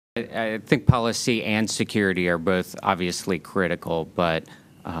I think policy and security are both obviously critical, but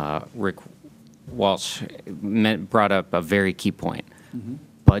Rick Walsh brought up a very key point.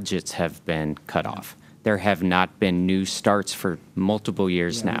 Budgets have been cut off. There have not been new starts for multiple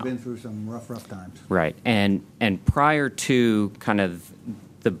years now. We've been through some rough times. Right. And prior to kind of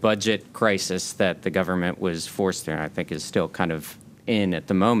the budget crisis that the government was forced through, and I think is still kind of in at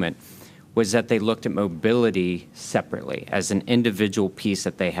the moment, was that they looked at mobility separately as an individual piece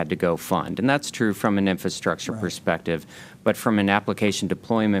that they had to go fund. And that's true from an infrastructure perspective, but from an application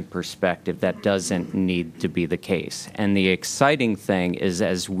deployment perspective, that doesn't need to be the case. And the exciting thing is,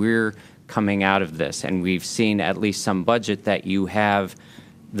 as we're coming out of this, and we've seen at least some budget, that you have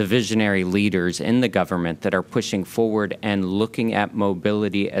the visionary leaders in the government that are pushing forward and looking at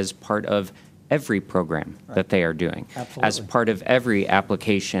mobility as part of every program that they are doing, as part of every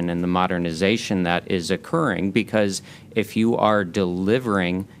application and the modernization that is occurring. Because if you are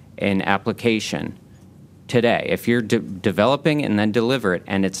delivering an application today, if you're developing and then deliver it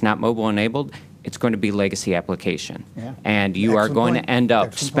and it's not mobile enabled, it's going to be legacy application. And you are going to end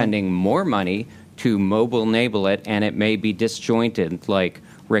up spending more money to mobile enable it, and it may be disjointed, like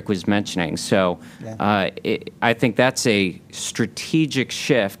Rick was mentioning. So I think that's a strategic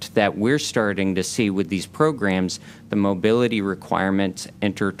shift that we're starting to see with these programs, the mobility requirements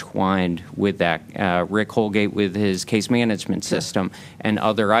intertwined with that. Rick Holgate, with his case management system and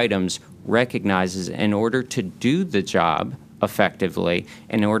other items, recognizes in order to do the job effectively,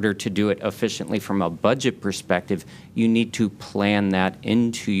 in order to do it efficiently from a budget perspective, you need to plan that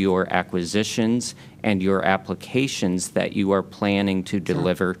into your acquisitions and your applications that you are planning to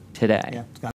deliver today.